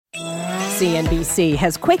CNBC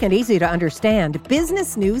has quick and easy to understand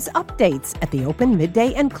business news updates at the open,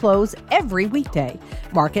 midday, and close every weekday.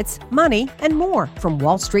 Markets, money, and more from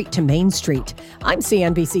Wall Street to Main Street. I'm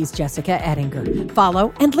CNBC's Jessica Ettinger.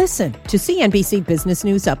 Follow and listen to CNBC Business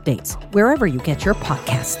News Updates wherever you get your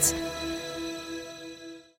podcasts.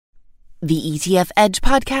 The ETF Edge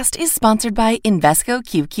podcast is sponsored by Invesco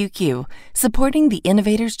QQQ, supporting the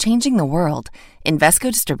innovators changing the world.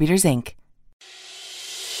 Invesco Distributors, Inc.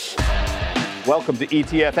 Welcome to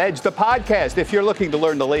ETF Edge, the podcast. If you're looking to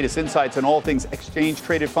learn the latest insights on all things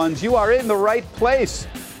exchange-traded funds, you are in the right place.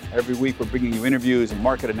 Every week, we're bringing you interviews and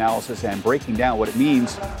market analysis and breaking down what it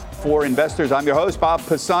means for investors. I'm your host, Bob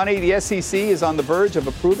Pisani. The SEC is on the verge of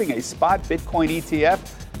approving a spot Bitcoin ETF.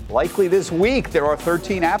 Likely this week, there are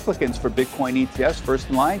 13 applicants for Bitcoin ETFs. First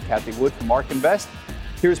in line, Cathie Wood from Ark Invest.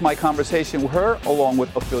 Here's my conversation with her, along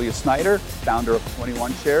with Ophelia Snyder, founder of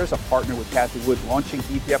 21 Shares, a partner with Cathie Wood launching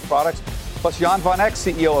ETF products, plus Jan Van Eck,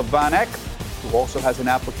 CEO of VanEck, who also has an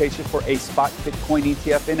application for a spot Bitcoin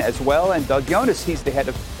ETF in as well, and Doug Yones, he's the head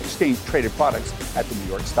of exchange-traded products at the New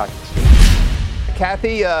York Stock Exchange.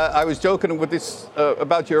 Cathie, I was joking with this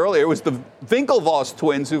about you earlier. It was the Winklevoss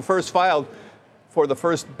twins who first filed for the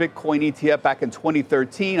first Bitcoin ETF back in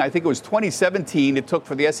 2013. I think it was 2017 it took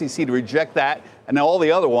for the SEC to reject that and all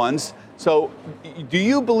the other ones. So do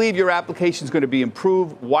you believe your application is going to be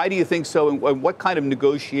improved? Why do you think so? And what kind of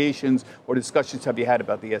negotiations or discussions have you had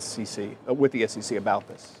about the SEC, with the SEC about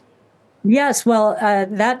this? Yes, well,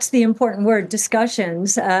 that's the important word,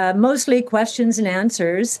 discussions, mostly questions and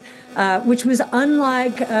answers, which was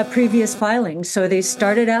unlike previous filings. So they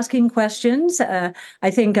started asking questions,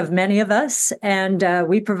 I think, of many of us, and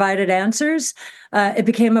we provided answers. It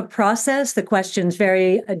became a process. The questions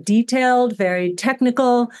very detailed, very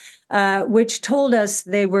technical, which told us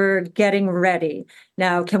they were getting ready.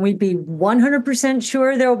 Now, can we be 100%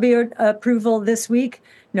 sure there will be approval this week?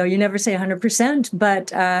 No, you never say 100%,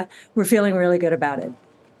 but we're feeling really good about it.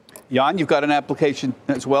 Jan, you've got an application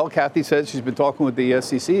as well. Cathie says she's been talking with the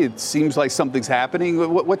SEC. It seems like something's happening.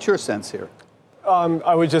 What's your sense here?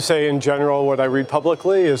 I would just say in general, what I read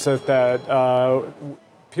publicly is that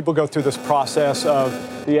people go through this process of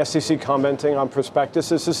the SEC commenting on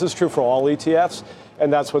prospectuses. This is true for all ETFs,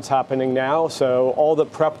 and that's what's happening now. So all the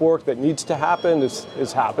prep work that needs to happen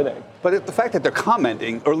is happening. But the fact that they're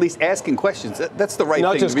commenting, or at least asking questions, that's the right thing.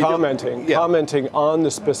 Not just commenting, commenting on the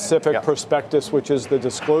specific prospectus, which is the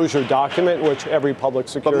disclosure document, which every public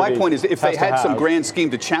security. But my point is, if they had some grand scheme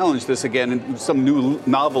to challenge this again and some new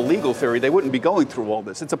novel legal theory, they wouldn't be going through all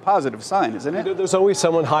this. It's a positive sign, isn't it? There's always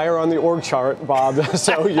someone higher on the org chart, Bob,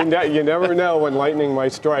 so you never know when lightning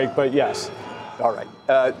might strike, but yes. All right.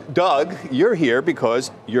 Doug, you're here because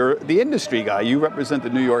you're the industry guy. You represent the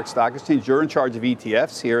New York Stock Exchange. You're in charge of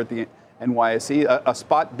ETFs here at the NYSE. A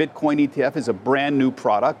spot Bitcoin ETF is a brand new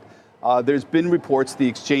product. There's been reports the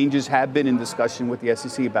exchanges have been in discussion with the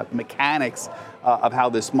SEC about the mechanics of how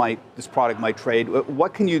this product might trade.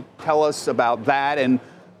 What can you tell us about that and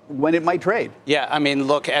when it might trade? Yeah, I mean,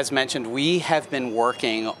 look, as mentioned, we have been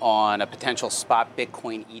working on a potential spot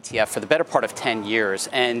Bitcoin ETF for the better part of 10 years.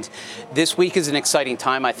 And this week is an exciting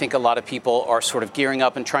time. I think a lot of people are sort of gearing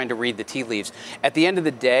up and trying to read the tea leaves. At the end of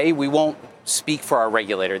the day, we won't speak for our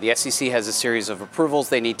regulator. The SEC has a series of approvals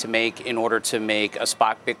they need to make in order to make a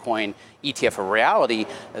spot Bitcoin ETF a reality.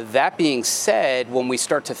 That being said, when we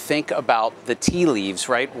start to think about the tea leaves,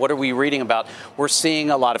 right, what are we reading about? We're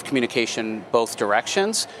seeing a lot of communication both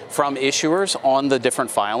directions from issuers on the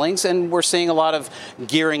different filings, and we're seeing a lot of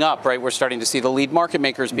gearing up, right? We're starting to see the lead market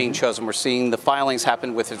makers being chosen. We're seeing the filings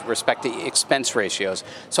happen with respect to expense ratios.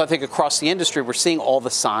 So I think across the industry, we're seeing all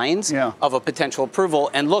the signs of a potential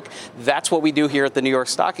approval. And look, that's what we do here at the New York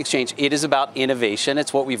Stock Exchange. It is about innovation.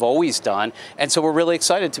 It's what we've always done. And so we're really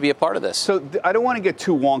excited to be a part of this. So I don't want to get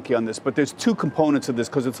too wonky on this, but there's two components of this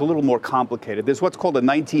because it's a little more complicated. There's what's called a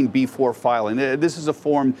 19B4 filing. This is a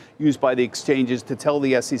form used by the exchanges to tell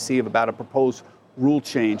the SEC about a proposed rule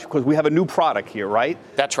change because we have a new product here, right?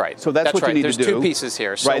 That's right. So that's what you need There's to do. There's two pieces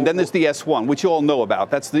here. So, right, and then there's the S1, which you all know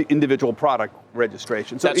about. That's the individual product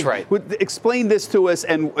registration. So that's right. Explain this to us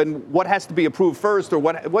and what has to be approved first or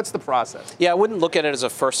what's the process? Yeah, I wouldn't look at it as a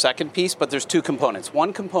first, second piece, but there's two components.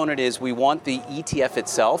 One component is we want the ETF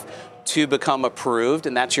itself to become approved,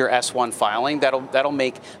 and that's your S1 filing. That'll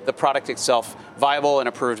make the product itself viable and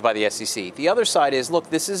approved by the SEC. The other side is, look,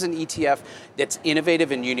 this is an ETF that's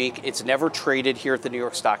innovative and unique. It's never traded here at the New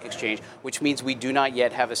York Stock Exchange, which means we do not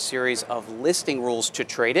yet have a series of listing rules to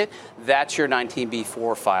trade it. That's your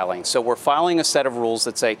 19B4 filing. So we're filing a set of rules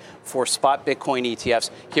that say, for spot Bitcoin ETFs,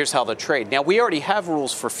 here's how to trade. Now, we already have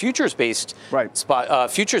rules for futures-based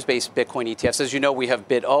futures-based Bitcoin ETFs. As you know, we have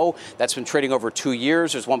BitO. That's been trading over 2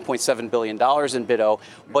 years. There's $1.7 billion in BitO.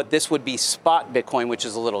 But this would be spot Bitcoin, which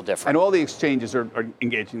is a little different. And all the exchanges are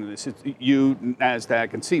engaging in this. It's you,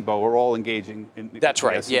 NASDAQ, and CBOE are all engaging in That's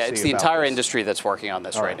right. SEC yeah, it's the entire this. Industry that's working on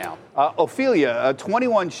this right now. Ophelia,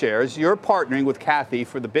 21 shares. You're partnering with Cathie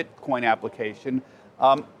for the Bitcoin application.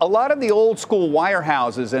 A lot of the old school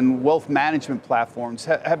wirehouses and wealth management platforms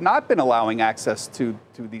have not been allowing access to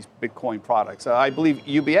these Bitcoin products. I believe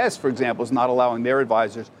UBS, for example, is not allowing their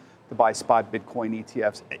advisors to buy spot Bitcoin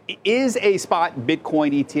ETFs. Is a spot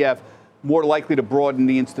Bitcoin ETF more likely to broaden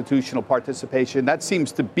the institutional participation? That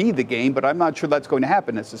seems to be the game, but I'm not sure that's going to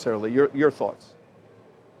happen necessarily. Your thoughts?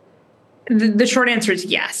 The short answer is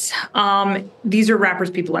yes. These are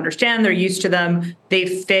wrappers people understand. They're used to them. They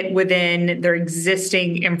fit within their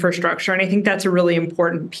existing infrastructure. And I think that's a really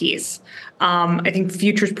important piece. I think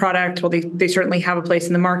futures product, well, they certainly have a place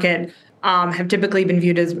in the market, have typically been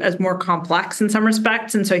viewed as more complex in some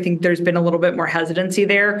respects. And so I think there's been a little bit more hesitancy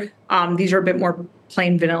there. These are a bit more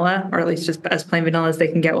plain vanilla, or at least just as plain vanilla as they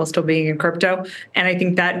can get while still being in crypto. And I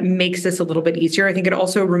think that makes this a little bit easier. I think it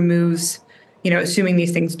also removes, assuming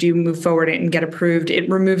these things do move forward and get approved, it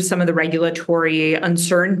removes some of the regulatory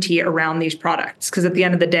uncertainty around these products. Because at the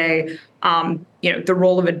end of the day, the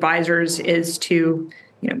role of advisors is to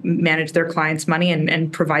manage their clients' money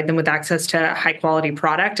and provide them with access to high quality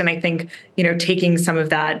product. And I think, taking some of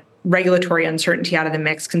that regulatory uncertainty out of the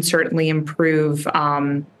mix can certainly improve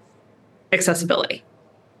accessibility.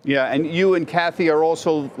 Yeah, and you and Cathie are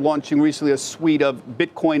also launching recently a suite of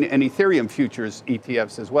Bitcoin and Ethereum futures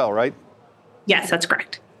ETFs as well, right? Yes, that's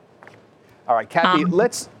correct. All right, Cathie,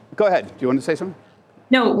 let's go ahead. Do you want to say something?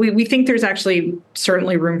 No, we think there's actually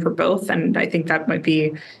certainly room for both. And I think that might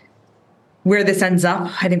be where this ends up.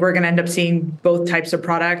 I think we're going to end up seeing both types of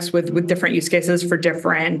products with different use cases for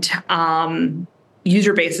different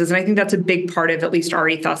user bases. And I think that's a big part of at least our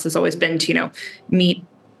ethos has always been to, meet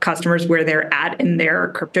customers where they're at in their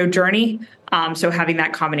crypto journey. So having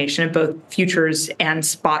that combination of both futures and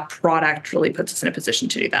spot product really puts us in a position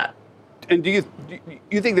to do that. And do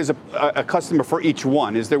you think there's a customer for each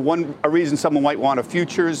one? Is there a reason someone might want a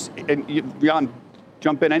futures? And Jan,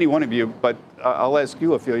 jump in, any one of you, but I'll ask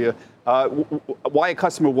you, Ophelia, why a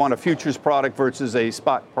customer want a futures product versus a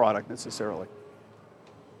spot product necessarily?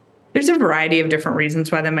 There's a variety of different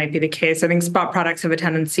reasons why that might be the case. I think spot products have a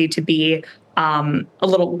tendency to be a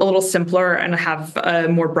little simpler and have a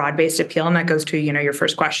more broad-based appeal, and that goes to your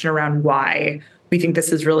first question around why we think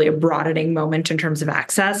this is really a broadening moment in terms of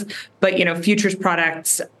access. But futures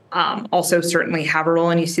products also certainly have a role,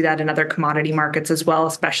 and you see that in other commodity markets as well,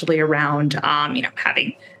 especially around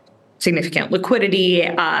having significant liquidity,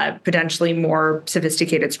 potentially more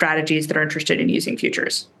sophisticated strategies that are interested in using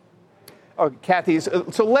futures. Cathie,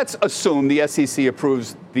 so let's assume the SEC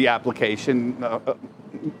approves the application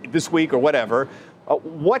this week or whatever.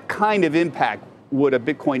 What kind of impact would a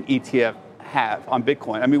Bitcoin ETF have on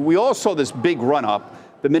Bitcoin? I mean, we all saw this big run up.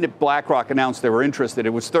 The minute BlackRock announced they were interested, it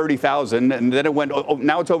was 30,000, and then it went,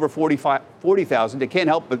 now it's over 40,000. They can't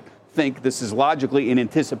help but think this is logically in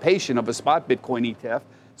anticipation of a spot Bitcoin ETF.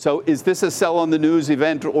 So is this a sell on the news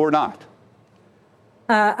event or not?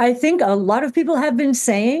 I think a lot of people have been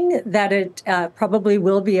saying that it probably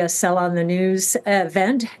will be a sell on the news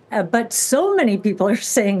event, but so many people are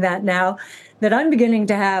saying that now that I'm beginning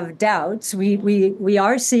to have doubts. We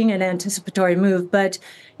are seeing an anticipatory move, but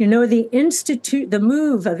the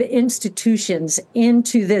move of institutions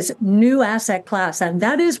into this new asset class, and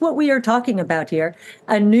that is what we are talking about here,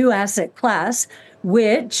 a new asset class,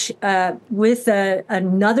 which with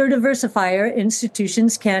another diversifier,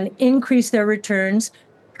 institutions can increase their returns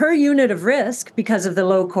per unit of risk because of the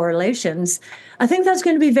low correlations. I think that's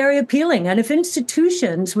going to be very appealing. And if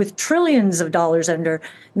institutions with trillions of dollars under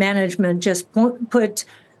management just put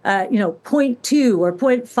 0.2 or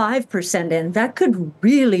 0.5% in, that could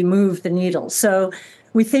really move the needle. So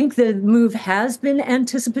we think the move has been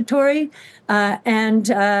anticipatory, and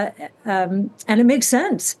it makes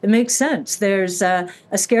sense. It makes sense. There's a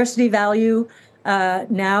scarcity value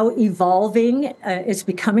now evolving. It's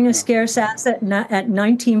becoming a scarce asset at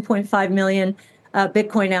 19.5 million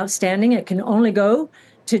Bitcoin outstanding. It can only go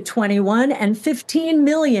to 21, and 15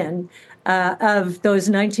 million of those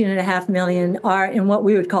 19.5 million are in what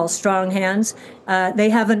we would call strong hands. They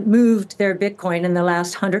haven't moved their Bitcoin in the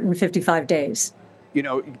last 155 days. You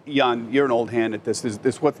know, Jan, you're an old hand at this.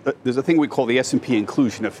 There's a thing we call the S&P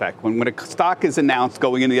inclusion effect. When a stock is announced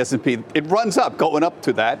going into the S&P, it runs up, going up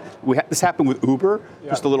to that. This happened with Uber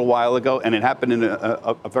just a little while ago, and it happened in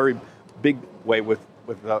a very big way with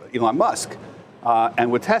Elon Musk and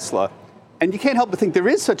with Tesla. And you can't help but think there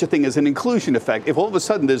is such a thing as an inclusion effect. If all of a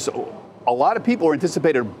sudden there's a lot of people are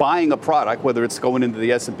anticipated buying a product, whether it's going into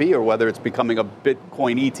the S&P or whether it's becoming a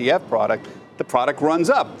Bitcoin ETF product, the product runs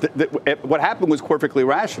up. What happened was perfectly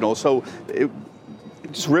rational. So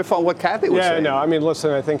just riff on what Cathie was saying. Yeah, no, I mean,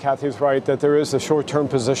 listen, I think Cathie's right that there is a short-term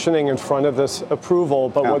positioning in front of this approval,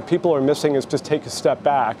 but what people are missing is just take a step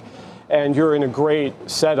back. And you're in a great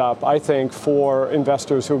setup, I think, for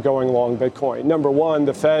investors who are going long Bitcoin. Number one,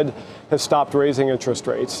 the Fed has stopped raising interest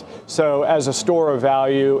rates. So as a store of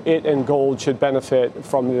value, it and gold should benefit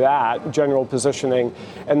from that general positioning.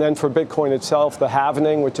 And then for Bitcoin itself, the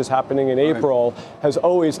halvening, which is happening in April, has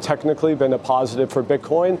always technically been a positive for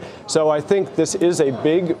Bitcoin. So I think this is a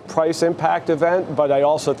big price impact event, but I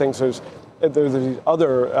also think there's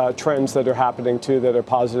other trends that are happening too that are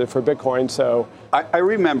positive for Bitcoin. So I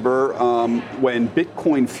remember when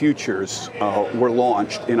Bitcoin futures were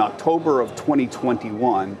launched in October of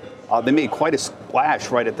 2021. They made quite a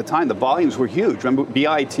splash right at the time. The volumes were huge. Remember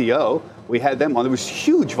BITO? We had them on. There was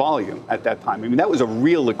huge volume at that time. I mean, that was a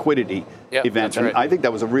real liquidity event. And I think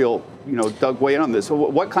that was a real, Doug, weigh in on this. So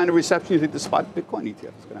what kind of reception do you think the spot Bitcoin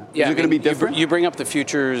ETF is going to have? Yeah, is it going to be different? You bring up the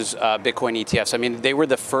futures Bitcoin ETFs. I mean, they were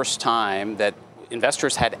the first time that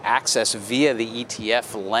investors had access via the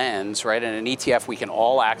ETF lens, right? And an ETF we can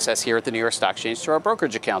all access here at the New York Stock Exchange through our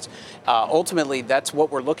brokerage accounts. Ultimately, that's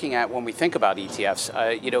what we're looking at when we think about ETFs.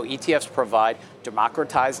 ETFs provide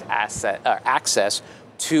democratized access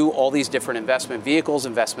to all these different investment vehicles,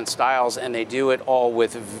 investment styles, and they do it all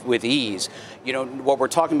with ease. What we're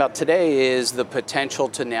talking about today is the potential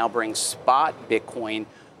to now bring spot Bitcoin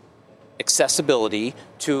accessibility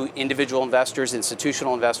to individual investors,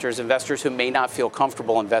 institutional investors, investors who may not feel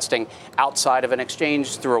comfortable investing outside of an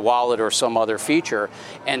exchange through a wallet or some other feature.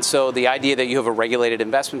 And so the idea that you have a regulated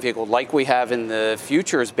investment vehicle like we have in the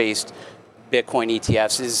futures-based Bitcoin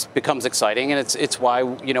ETFs becomes exciting, and it's why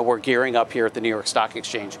we're gearing up here at the New York Stock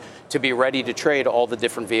Exchange to be ready to trade all the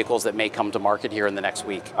different vehicles that may come to market here in the next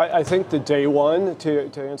week. I think the day one,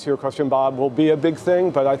 to answer your question, Bob, will be a big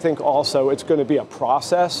thing, but I think also it's going to be a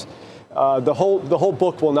process. The whole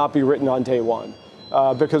book will not be written on day one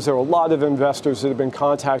because there are a lot of investors that have been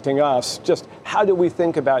contacting us. Just how do we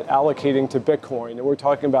think about allocating to Bitcoin? And we're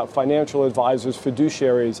talking about financial advisors,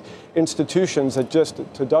 fiduciaries, institutions that just,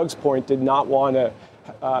 to Doug's point, did not want the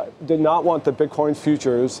Bitcoin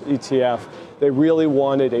futures ETF. They really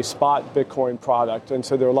wanted a spot Bitcoin product. And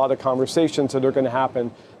so there are a lot of conversations that are going to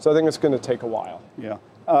happen. So I think it's going to take a while. Yeah.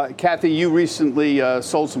 Cathie, you recently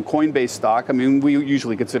sold some Coinbase stock. I mean, we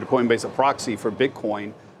usually consider Coinbase a proxy for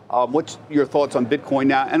Bitcoin. What's your thoughts on Bitcoin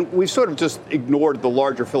now? And we've sort of just ignored the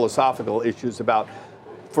larger philosophical issues about,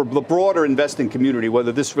 for the broader investing community,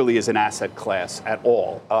 whether this really is an asset class at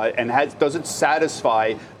all. And does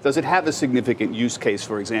it have a significant use case,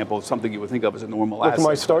 for example, something you would think of as a normal asset? Look,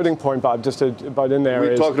 my starting point, Bob, just to butt in there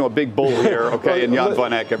We're talking to a big bull here, okay, and Jan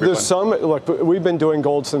Van Eck, everybody. We've been doing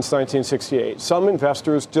gold since 1968. Some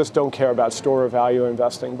investors just don't care about store of value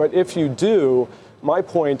investing. But if you do, my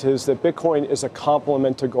point is that Bitcoin is a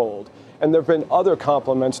complement to gold. And there have been other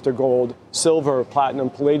complements to gold, silver,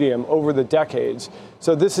 platinum, palladium over the decades.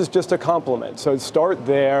 So this is just a complement. So start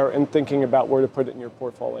there and thinking about where to put it in your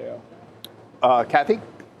portfolio. Cathie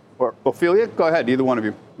or Ophelia, go ahead. Either one of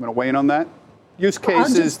you. I'm going to weigh in on that. Use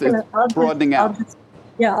cases, broadening out.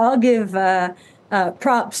 I'll give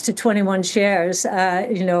props to 21 Shares.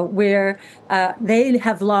 Where they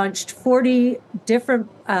have launched 40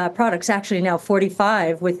 different products, actually now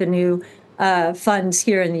 45 with the new funds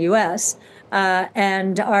here in the U.S.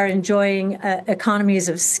 And are enjoying economies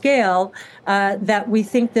of scale that we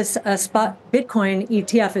think this spot Bitcoin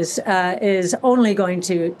ETF is only going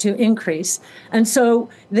to increase. And so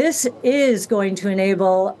this is going to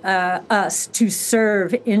enable us to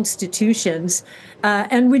serve institutions.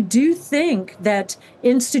 And we do think that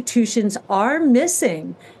institutions are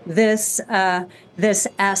missing this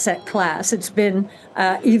asset class. It's been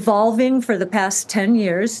evolving for the past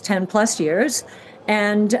 10 plus years.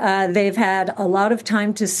 And they've had a lot of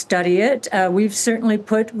time to study it. We've certainly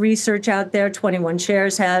put research out there. 21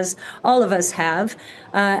 Shares has. All of us have.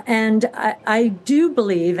 And I do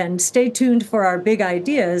believe, and stay tuned for our big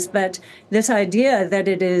ideas, but this idea that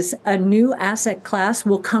it is a new asset class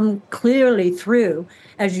will come clearly through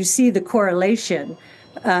as you see the correlation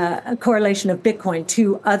of Bitcoin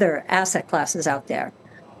to other asset classes out there.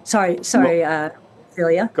 Sorry,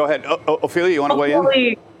 Ophelia. Go ahead. Ophelia, you want to weigh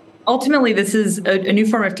in? Ultimately, this is a new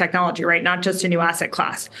form of technology, right? Not just a new asset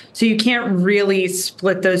class. So you can't really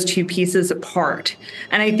split those two pieces apart.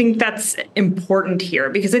 And I think that's important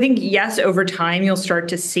here because I think, yes, over time, you'll start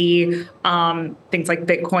to see things like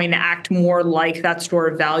Bitcoin act more like that store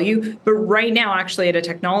of value. But right now, actually, at a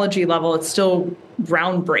technology level, it's still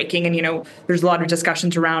groundbreaking. And, there's a lot of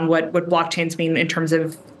discussions around what blockchains mean in terms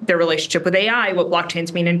of their relationship with AI, what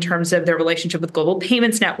blockchains mean in terms of their relationship with global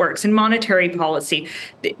payments networks and monetary policy.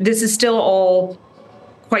 This is still all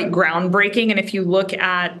quite groundbreaking. And if you look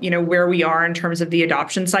at, where we are in terms of the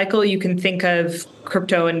adoption cycle, you can think of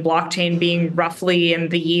crypto and blockchain being roughly in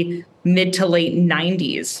the mid to late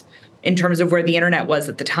 90s. In terms of where the internet was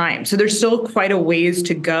at the time. So there's still quite a ways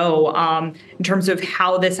to go in terms of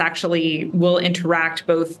how this actually will interact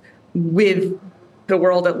both with the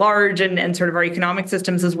world at large and sort of our economic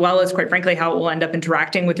systems, as well as, quite frankly, how it will end up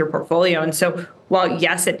interacting with your portfolio. And so while,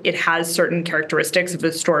 yes, it has certain characteristics of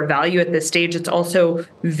a store of value at this stage, it's also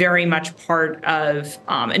very much part of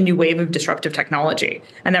a new wave of disruptive technology.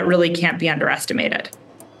 And that really can't be underestimated.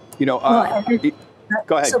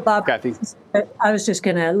 Go ahead, so Bob, Cathie. I was just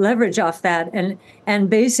going to leverage off that and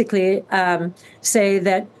basically say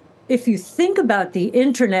that if you think about the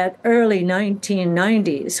internet early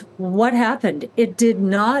 1990s, what happened?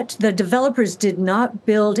 The developers did not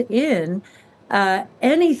build in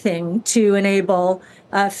anything to enable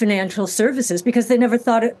financial services because they never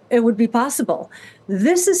thought it would be possible.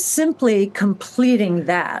 This is simply completing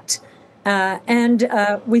that. And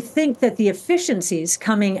we think that the efficiencies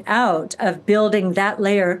coming out of building that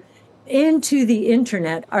layer into the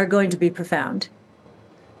internet are going to be profound.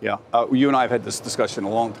 Yeah, you and I have had this discussion a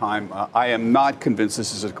long time. I am not convinced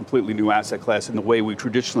this is a completely new asset class in the way we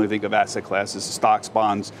traditionally think of asset classes: stocks,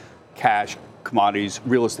 bonds, cash, commodities,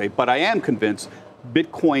 real estate. But I am convinced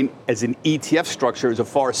Bitcoin as an ETF structure is a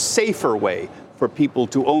far safer way for people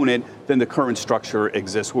to own it than the current structure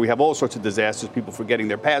exists, where we have all sorts of disasters, people forgetting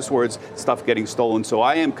their passwords, stuff getting stolen. So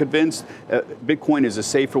I am convinced Bitcoin is a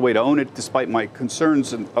safer way to own it, despite my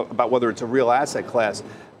concerns about whether it's a real asset class.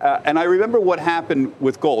 And I remember what happened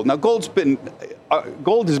with gold. Now, gold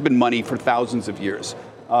has been money for thousands of years,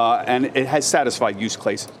 and it has satisfied use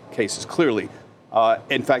cases clearly.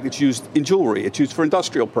 In fact, it's used in jewelry. It's used for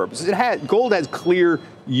industrial purposes. Gold has clear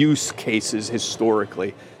use cases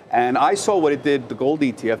historically. And I saw what it did, the gold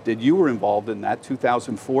ETF did. You were involved in that,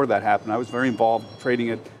 2004 that happened. I was very involved trading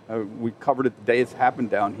it. We covered it the day it happened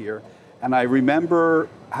down here. And I remember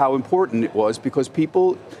how important it was because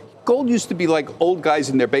gold used to be like old guys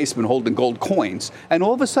in their basement holding gold coins. And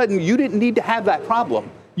all of a sudden, you didn't need to have that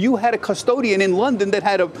problem. You had a custodian in London that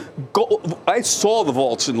had I saw the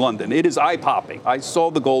vaults in London. It is eye-popping. I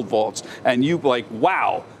saw the gold vaults. And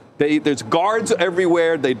wow. There's guards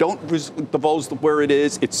everywhere. They don't divulge where it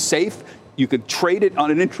is. It's safe. You could trade it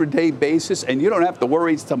on an intraday basis, and you don't have to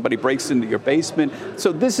worry somebody breaks into your basement.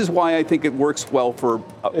 So this is why I think it works well for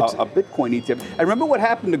a Bitcoin ETF. I remember what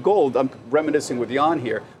happened to gold. I'm reminiscing with Jan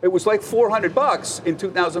here. It was like $400 in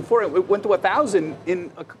 2004. It went to $1,000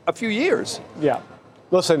 in a few years. Yeah.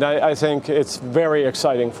 Listen, I think it's very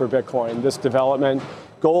exciting for Bitcoin, this development.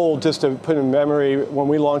 Gold, just to put in memory, when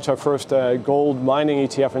we launched our first gold mining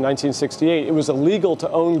ETF in 1968, it was illegal to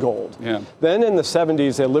own gold. Yeah. Then in the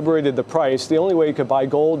 70s, they liberated the price. The only way you could buy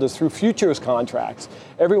gold is through futures contracts.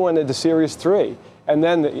 Everyone into Series 3. And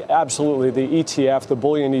then absolutely the ETF, the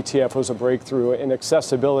bullion ETF, was a breakthrough in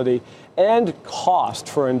accessibility and cost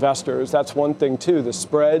for investors. That's one thing, too. The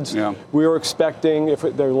spreads, we were expecting, if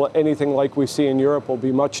they're anything like we see in Europe, will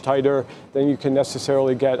be much tighter than you can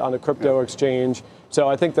necessarily get on a crypto exchange. So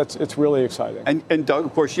I think it's really exciting. And Doug,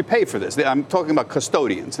 of course, you pay for this. I'm talking about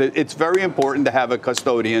custodians. It's very important to have a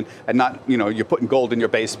custodian and not, you're putting gold in your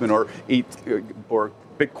basement or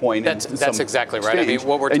Bitcoin. That's exactly right. I mean,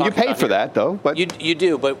 what we're talking about, and you pay for that, though. But you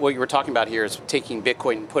do. But what you were talking about here is taking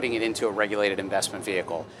Bitcoin and putting it into a regulated investment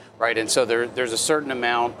vehicle, right? And so there's a certain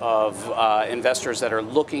amount of investors that are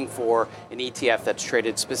looking for an ETF that's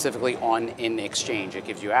traded specifically on an exchange. It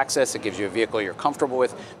gives you access. It gives you a vehicle you're comfortable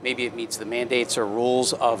with. Maybe it meets the mandates or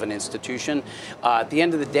rules of an institution. At the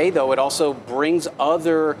end of the day, though, it also brings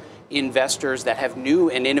other investors that have new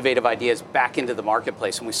and innovative ideas back into the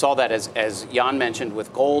marketplace. And we saw that, as Jan mentioned,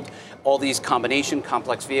 with gold, all these combination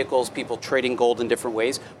complex vehicles, people trading gold in different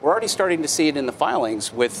ways. We're already starting to see it in the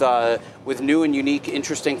filings with new and unique,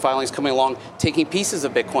 interesting filings coming along, taking pieces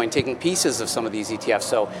of Bitcoin, taking pieces of some of these ETFs.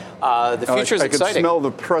 So the future is exciting. I can smell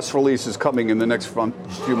the press releases coming in the next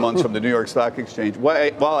few months from the New York Stock Exchange.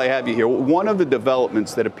 While I have you here, one of the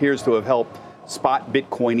developments that appears to have helped spot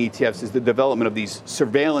Bitcoin ETFs is the development of these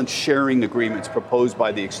surveillance sharing agreements proposed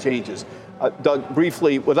by the exchanges. Doug,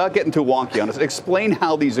 briefly, without getting too wonky on us, explain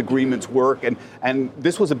how these agreements work. And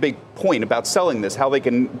this was a big point about selling this, how they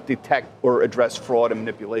can detect or address fraud and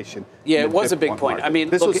manipulation. Yeah, it was a big point. Market. I mean,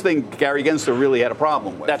 this was the thing Gary Gensler really had a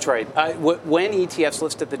problem with. That's right. When ETFs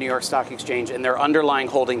list at the New York Stock Exchange and their underlying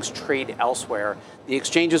holdings trade elsewhere, the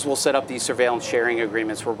exchanges will set up these surveillance sharing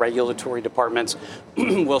agreements where regulatory departments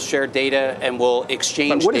will share data and will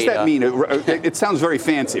exchange data. What does that mean? It sounds very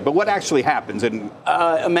fancy, but what actually happens? And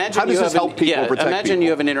imagine how does this help people protect imagine people? You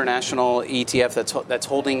have an international ETF that's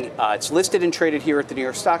holding, it's listed and traded here at the New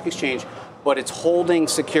York Stock Exchange, but it's holding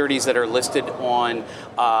securities that are listed on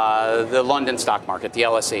the London stock market, the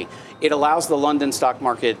LSE. It allows the London stock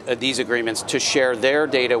market, these agreements, to share their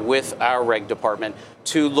data with our reg department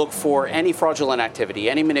to look for any fraudulent activity,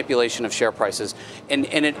 any manipulation of share prices. And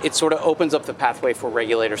it sort of opens up the pathway for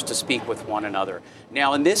regulators to speak with one another.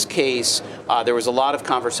 Now, in this case, there was a lot of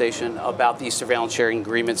conversation about these surveillance sharing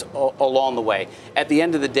agreements along the way. At the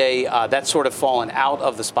end of the day, that's sort of fallen out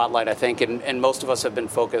of the spotlight, I think, and most of us have been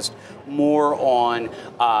focused more on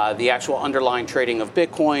the actual underlying trading of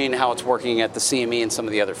Bitcoin, how it's working at the CME and some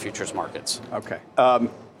of the other futures markets. Okay.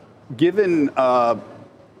 Given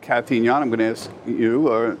Cathie and Jan, I'm going to ask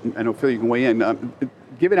you, and Ophelia, you can weigh in.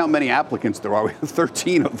 Given how many applicants there are, we have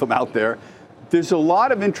 13 of them out there, there's a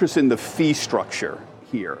lot of interest in the fee structure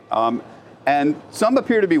here. And some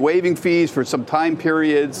appear to be waiving fees for some time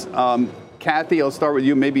periods. Cathie, I'll start with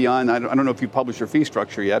you, maybe Jan. I don't know if you published your fee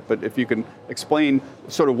structure yet, but if you can explain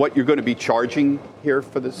sort of what you're going to be charging here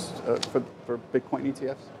for this, for Bitcoin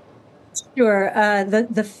ETFs. Sure.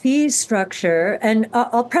 The fee structure, and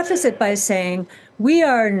I'll preface it by saying we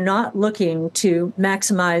are not looking to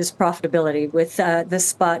maximize profitability with the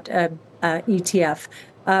spot ETF.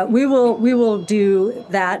 We will do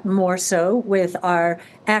that more so with our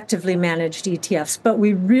actively managed ETFs, but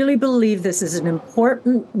we really believe this is an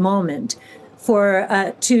important moment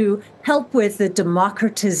for to help with the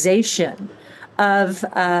democratization of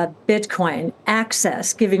Bitcoin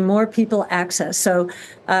access, giving more people access. So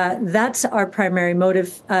that's our primary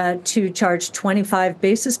motive, to charge 25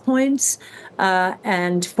 basis points.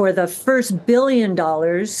 And for the first $1 billion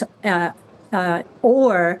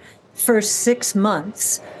or first 6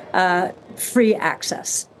 months, free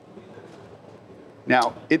access.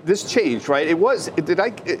 Now, this changed, right? It was,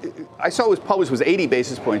 I saw it was published was 80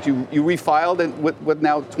 basis points. You refiled it with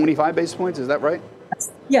now 25 basis points, is that right?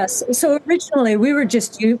 Yes. So originally we were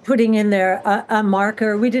just putting in there a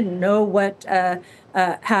marker. We didn't know what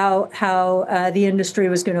how the industry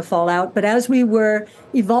was going to fall out. But as we were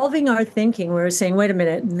evolving our thinking, we were saying, wait a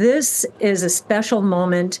minute, this is a special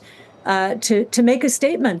moment to make a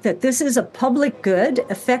statement that this is a public good,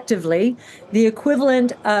 effectively, the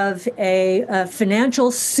equivalent of a financial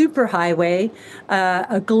superhighway,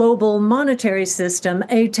 a global monetary system,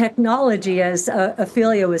 a technology, as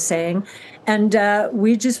Ophelia was saying. And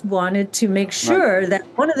we just wanted to make sure that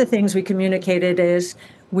one of the things we communicated is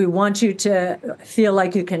we want you to feel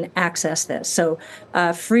like you can access this. So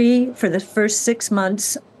free for the first 6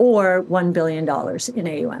 months or $1 billion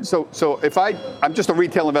in AUM. So if I'm just a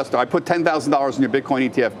retail investor, I put $10,000 in your Bitcoin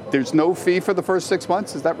ETF, there's no fee for the first 6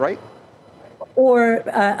 months, is that right? Or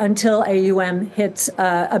until AUM hits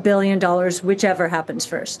 $1 billion, whichever happens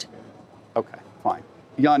first. Okay, fine.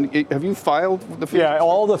 Jan, have you filed the fees? Yeah,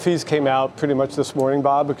 all the fees came out pretty much this morning,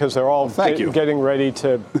 Bob, because they're all getting ready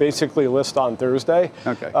to basically list on Thursday.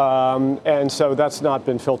 Okay. And so that's not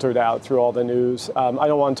been filtered out through all the news. I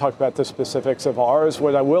don't want to talk about the specifics of ours.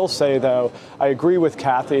 What I will say, though, I agree with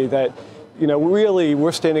Cathie that, you know, really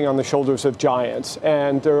we're standing on the shoulders of giants.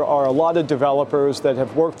 And there are a lot of developers that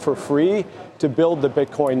have worked for free to build the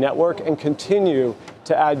Bitcoin network and continue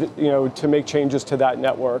to add, to make changes to that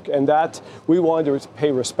network. And that we wanted to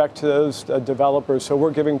pay respect to those developers. So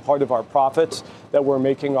we're giving part of our profits that we're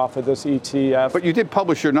making off of this ETF. But you did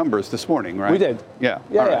publish your numbers this morning, right? We did. Yeah.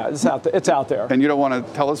 Yeah, it's out there. And you don't want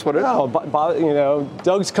to tell us what it is? No, but,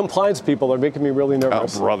 Doug's compliance people are making me really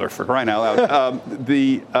nervous. Oh, brother, for crying out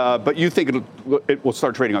loud. But you think it will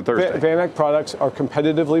start trading on Thursday? VanEck products are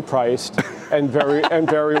competitively priced and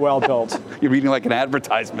very well built. You're reading like an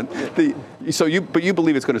advertisement. But you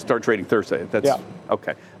believe it's going to start trading Thursday? Yeah.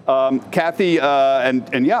 Okay. Cathie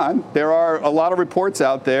and Jan, there are a lot of reports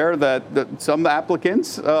out there that some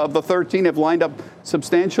applicants of the 13 have lined up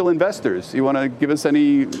substantial investors. You want to give us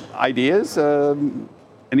any ideas?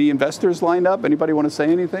 Any investors lined up? Anybody want to say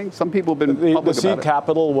anything? Some people have been public about it. The seed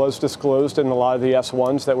capital was disclosed in a lot of the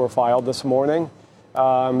S1s that were filed this morning.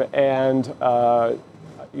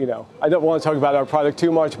 You know, I don't want to talk about our product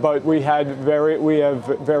too much, but we have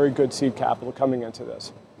very good seed capital coming into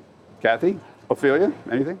this. Cathie, Ophelia,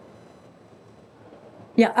 anything?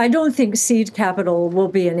 Yeah, I don't think seed capital will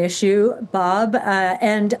be an issue, Bob.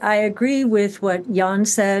 And I agree with what Jan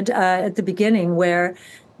said at the beginning, where,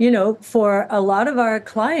 you know, for a lot of our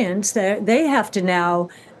clients, they have to now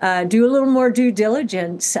do a little more due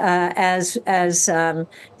diligence as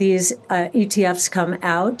these ETFs come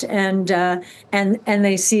out and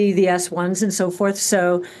they see the S1s and so forth.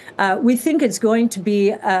 So we think it's going to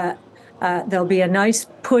be there'll be a nice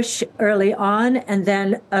push early on, and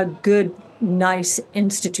then a good, nice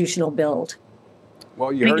institutional build.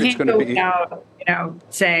 Well, you heard it's going to be,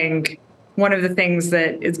 saying one of the things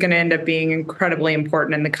that is going to end up being incredibly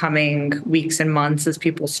important in the coming weeks and months as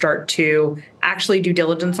people start to actually do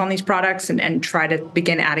diligence on these products and try to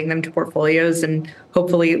begin adding them to portfolios and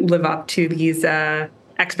hopefully live up to these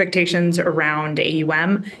expectations around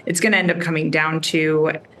AUM. It's going to end up coming down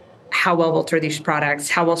to how well built are these products?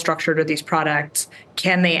 How well structured are these products?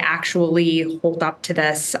 Can they actually hold up to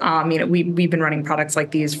this? We've been running products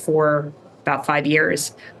like these for about 5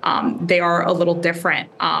 years. They are a little different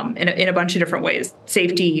in a bunch of different ways.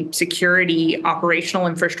 Safety, security, operational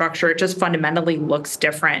infrastructure, it just fundamentally looks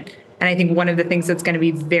different. And I think one of the things that's going to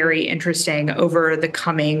be very interesting over the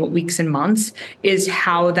coming weeks and months is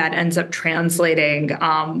how that ends up translating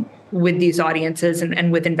with these audiences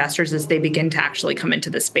and with investors as they begin to actually come into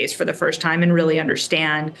this space for the first time and really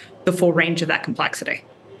understand the full range of that complexity.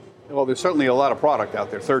 Well, there's certainly a lot of product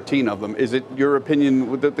out there, 13 of them. Is it your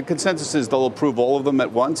opinion, the consensus is they'll approve all of them at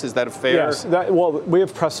once? Is that a fair? Yes, we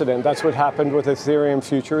have precedent. That's what happened with Ethereum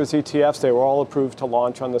futures ETFs. They were all approved to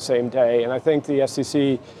launch on the same day. And I think the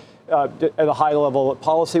SEC, at a high level,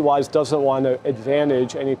 policy-wise, doesn't want to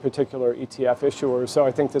advantage any particular ETF issuers. So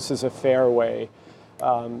I think this is a fair way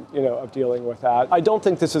of dealing with that. I don't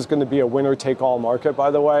think this is going to be a winner-take-all market, by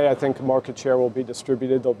the way. I think market share will be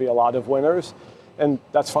distributed. There'll be a lot of winners, and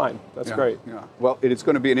that's fine. That's great. Yeah. Well, it's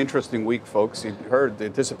going to be an interesting week, folks. You heard the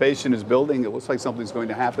anticipation is building. It looks like something's going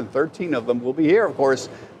to happen. 13 of them will be here, of course,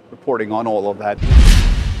 reporting on all of that.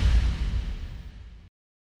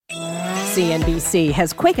 CNBC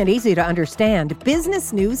has quick and easy to understand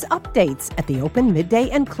business news updates at the open, midday,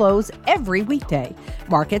 and close every weekday.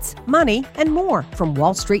 Markets, money, and more from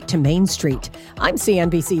Wall Street to Main Street. I'm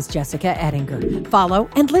CNBC's Jessica Ettinger. Follow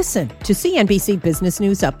and listen to CNBC Business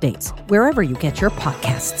News Updates wherever you get your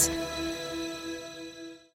podcasts.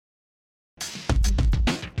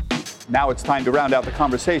 Now it's time to round out the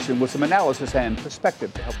conversation with some analysis and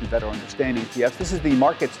perspective to help you better understand ETFs. This is the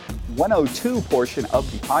Markets 102 portion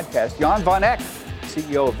of the podcast. Jan Van Eck,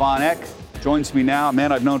 CEO of VanEck, joins me now. A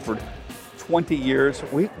man I've known for 20 years.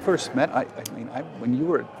 We first met, when you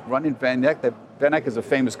were running VanEck. VanEck is a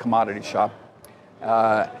famous commodity shop.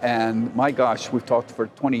 And my gosh, we've talked for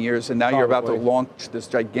 20 years, and now You're about to launch this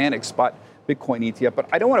gigantic spot Bitcoin ETF. But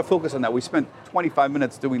I don't want to focus on that. We spent 25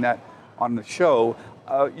 minutes doing that on the show.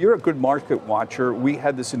 You're a good market watcher. We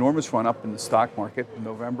had this enormous run up in the stock market in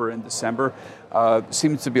November and December.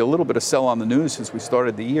 Seems to be a little bit of sell on the news since we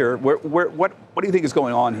started the year. What do you think is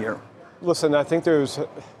going on here? Listen, I think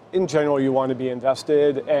in general, you want to be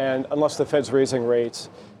invested, and unless the Fed's raising rates,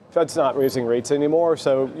 Fed's not raising rates anymore,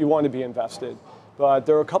 so you want to be invested. But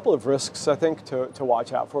there are a couple of risks, I think, to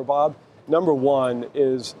watch out for, Bob. Number one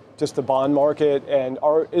is just the bond market, and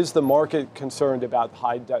is the market concerned about the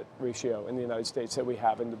high debt ratio in the United States that we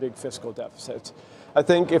have and the big fiscal deficits? I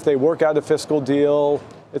think if they work out a fiscal deal,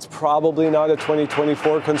 it's probably not a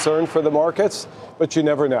 2024 concern for the markets, but you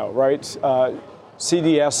never know, right?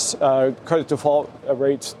 CDS, credit default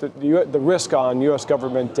rates, the risk on U.S.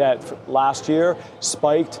 government debt last year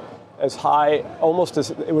spiked as high,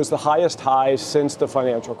 it was the highest high since the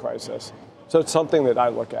financial crisis. So it's something that I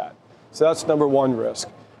look at. So that's number one risk.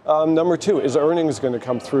 Number two, is earnings going to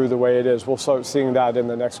come through the way it is? We'll start seeing that in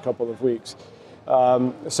the next couple of weeks.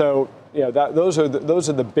 Those are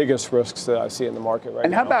the biggest risks that I see in the market right now.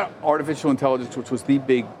 And how about artificial intelligence, which was the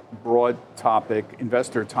big, broad topic,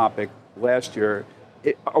 investor topic last year?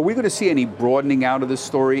 Are we going to see any broadening out of this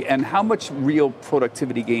story? And how much real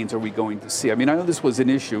productivity gains are we going to see? I mean, I know this was an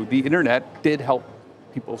issue. The internet did help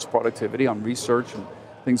people's productivity on research and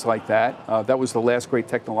things like that. That was the last great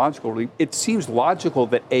technological leap. It seems logical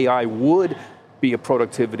that AI would be a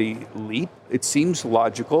productivity leap? It seems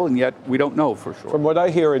logical, and yet we don't know for sure. From what I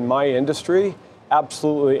hear in my industry,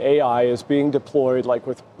 absolutely AI is being deployed like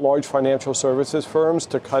with large financial services firms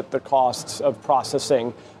to cut the costs of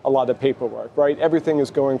processing a lot of paperwork, right? Everything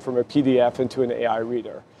is going from a PDF into an AI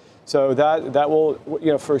reader. So that will,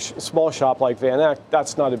 for a small shop like VanEck,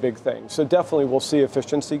 that's not a big thing. So definitely we'll see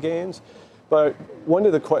efficiency gains. But one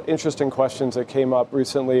of the interesting questions that came up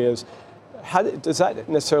recently is, does that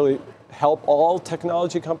necessarily help all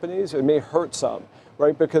technology companies? It may hurt some,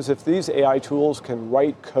 right? Because if these AI tools can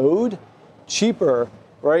write code cheaper,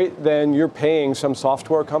 right, then you're paying some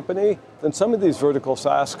software company, then some of these vertical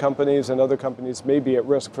SaaS companies and other companies may be at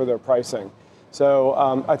risk for their pricing.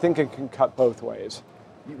 So I think it can cut both ways.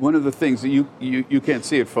 One of the things that you can't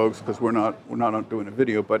see it, folks, because we're not doing a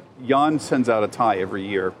video, but Jan sends out a tie every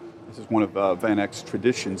year. This is one of VanEck's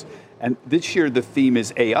traditions. And this year the theme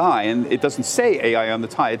is AI, and it doesn't say AI on the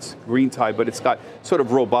tie, it's green tie, but it's got sort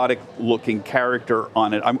of robotic looking character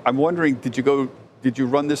on it. I'm wondering, did you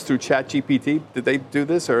run this through ChatGPT? Did they do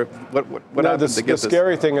this, or what happened to get this? The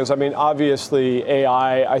scary thing is, obviously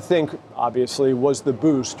AI, obviously was the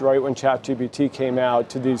boost, right, when ChatGPT came out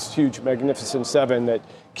to these huge Magnificent Seven that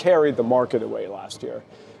carried the market away last year.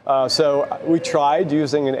 So we tried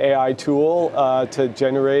using an AI tool to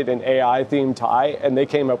generate an AI-themed tie, and they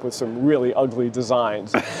came up with some really ugly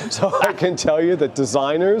designs. So I can tell you that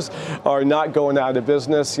designers are not going out of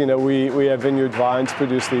business. We have Vineyard Vines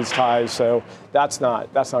produce these ties, so that's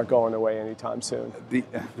not going away anytime soon.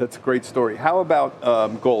 That's a great story. How about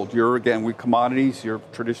gold? You're with commodities. You're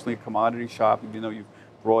traditionally a commodity shop, even though you've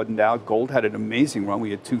broadened out. Gold had an amazing run.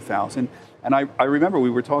 We had 2,000, and I remember we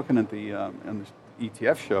were talking at the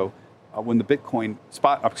ETF show when the gold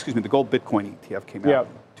Bitcoin ETF came out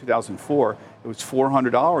in 2004. It was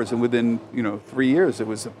 $400, and within 3 years it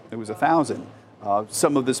was 1,000.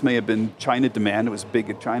 Some of this may have been China demand. It was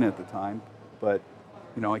big in China at the time, but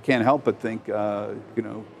I can't help but think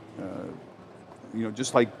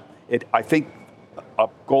just like it. I think a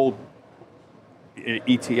gold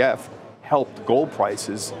ETF helped gold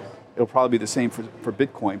prices. It'll probably be the same for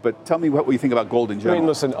Bitcoin. But tell me what you think about gold in general.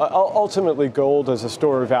 Listen, ultimately gold is a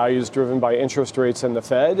store of values driven by interest rates and the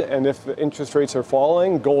Fed. And if interest rates are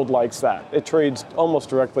falling, gold likes that. It trades almost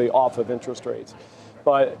directly off of interest rates.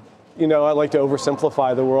 But, I like to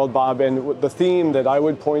oversimplify the world, Bob. And the theme that I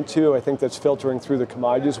would point to, I think that's filtering through the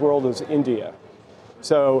commodities world, is India.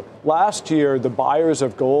 So last year, the buyers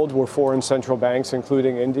of gold were foreign central banks,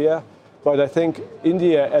 including India. But I think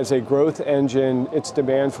India as a growth engine, its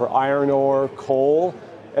demand for iron ore, coal,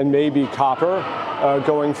 and maybe copper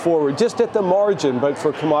going forward, just at the margin, but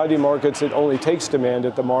for commodity markets, it only takes demand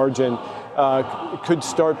at the margin, could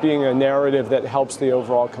start being a narrative that helps the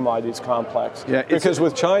overall commodities complex. Yeah, because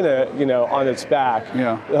with China, on its back,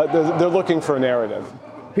 they're looking for a narrative.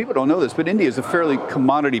 People don't know this, but India is a fairly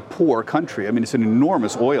commodity-poor country. It's an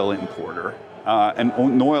enormous oil importer. An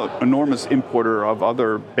enormous importer of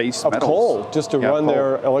other base metals. Of coal, just to run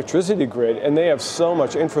their electricity grid. And they have so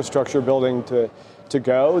much infrastructure building to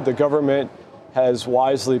go. The government has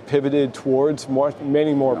wisely pivoted towards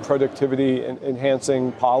many more productivity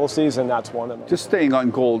enhancing policies, and that's one of them. Just staying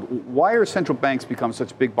on gold, why are central banks become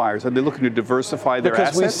such big buyers? Are they looking to diversify their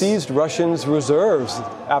assets? Because we seized Russians' reserves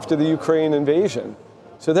after the Ukraine invasion.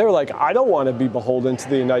 So they were like, I don't want to be beholden to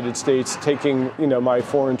the United States taking, my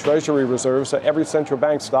foreign treasury reserves. So every central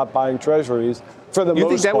bank stopped buying treasuries for the most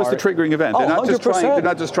part. You think that was the triggering event? They're not 100%. They're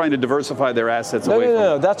not just trying to diversify their assets away from.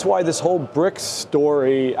 No. That's why this whole BRICS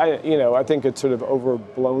story, I think it's sort of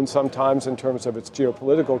overblown sometimes in terms of its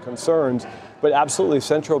geopolitical concerns. But absolutely,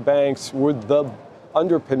 central banks were the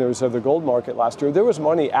underpinners of the gold market last year. There was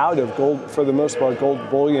money out of gold, for the most part,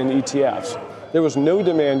 gold bullion ETFs. There was no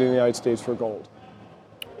demand in the United States for gold.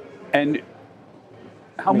 And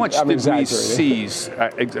how much did we seize?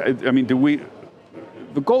 The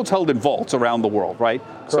gold's held in vaults around the world, right?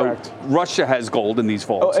 Correct. So Russia has gold in these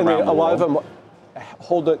vaults around the world. A lot of them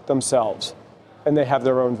hold it themselves, and they have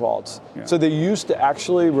their own vaults. Yeah. So they used to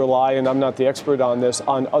actually rely, and I'm not the expert on this,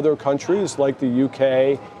 on other countries like the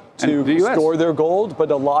UK to store their gold,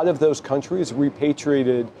 but a lot of those countries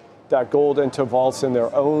repatriated that gold into vaults in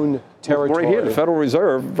their own territory. Right here, the Federal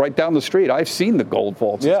Reserve, right down the street. I've seen the gold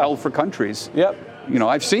vaults. It's held for countries. Yep.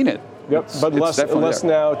 I've seen it. Yep, but less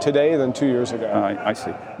now today than 2 years ago. I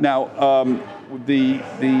see. Now,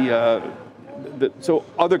 so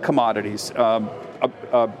other commodities,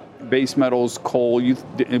 base metals, coal.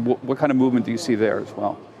 What kind of movement do you see there as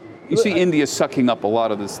well? You see India sucking up a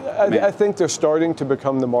lot of this. I think they're starting to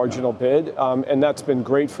become the marginal bid, and that's been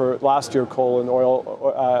great for last year. Coal and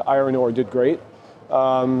oil, iron ore did great.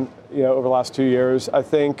 over the last 2 years. I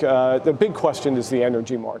think the big question is the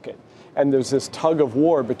energy market. And there's this tug of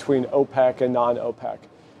war between OPEC and non-OPEC.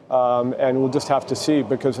 And we'll just have to see,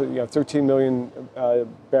 because 13 million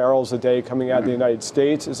barrels a day coming out of the United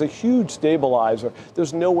States is a huge stabilizer.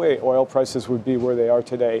 There's no way oil prices would be where they are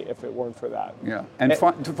today if it weren't for that. Yeah, and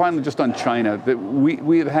finally, just on China,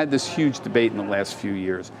 we have had this huge debate in the last few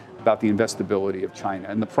years about the investability of China.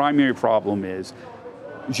 And the primary problem is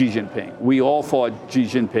Xi Jinping. We all thought Xi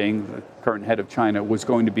Jinping, the current head of China, was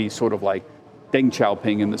going to be sort of like Deng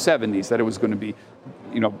Xiaoping in the 70s, that it was going to be,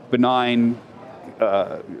 benign,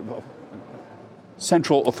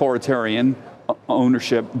 central authoritarian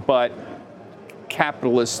ownership, but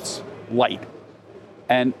capitalists light.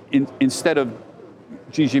 And instead of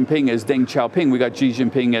Xi Jinping as Deng Xiaoping, we got Xi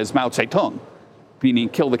Jinping as Mao Zedong, meaning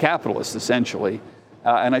kill the capitalists, essentially.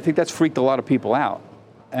 And I think that's freaked a lot of people out.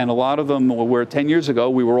 And a lot of them were 10 years ago,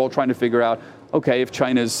 we were all trying to figure out, okay, if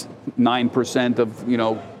China's 9% of,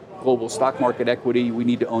 global stock market equity, we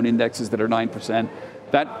need to own indexes that are 9%.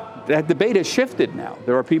 That debate has shifted now.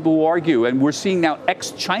 There are people who argue, and we're seeing now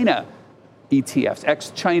ex-China ETFs,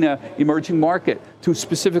 ex-China emerging market, to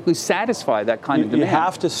specifically satisfy that kind of demand. You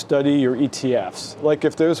have to study your ETFs. Like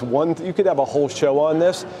if there's one, you could have a whole show on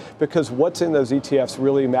this, because what's in those ETFs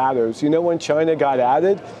really matters. When China got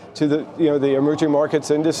added to the emerging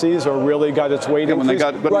markets indices, or really got its weight increased,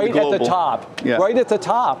 right at the top. Yeah. Right at the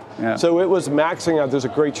top. Yeah. So it was maxing out. There's a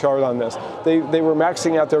great chart on this. They were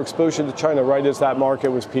maxing out their exposure to China right as that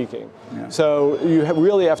market was peaking. Yeah. So you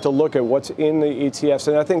really have to look at what's in the ETFs,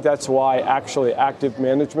 and I think that's why actually active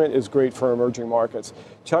management is great for emerging markets.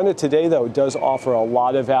 China today, though, does offer a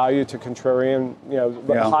lot of value to contrarian,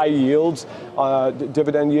 high yields,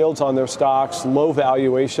 dividend yields on their stocks, low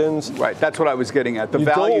valuations. Right, that's what I was getting at. The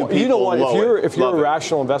value people, you don't want, if you're a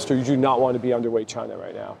rational investor, you do not want to be underweight China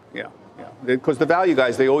right now. Yeah. Because the value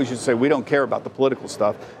guys, they always used to say, we don't care about the political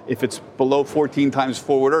stuff. If it's below 14 times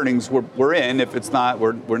forward earnings, we're in. If it's not,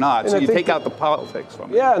 we're not. So you take out the politics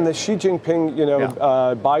from it. Yeah, and the Xi Jinping,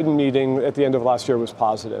 Biden meeting at the end of last year was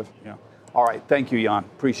positive. Yeah. All right. Thank you, Jan.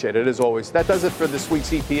 Appreciate it, as always. That does it for this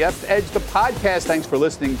week's ETF Edge, the podcast. Thanks for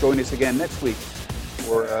listening. Join us again next week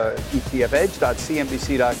for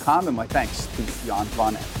etfedge.cnbc.com. And my thanks to Jan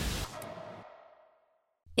Van Eck.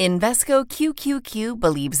 Invesco QQQ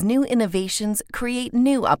believes new innovations create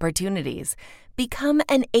new opportunities. Become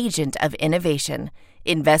an agent of innovation.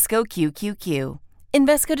 Invesco QQQ.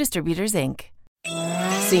 Invesco Distributors, Inc.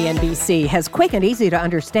 CNBC has quick and easy to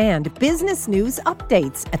understand business news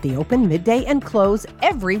updates at the open, midday, and close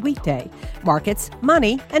every weekday. Markets,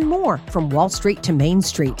 money, and more from Wall Street to Main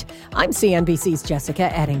Street. I'm CNBC's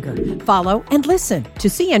Jessica Ettinger. Follow and listen to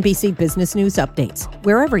CNBC Business News Updates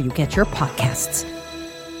wherever you get your podcasts.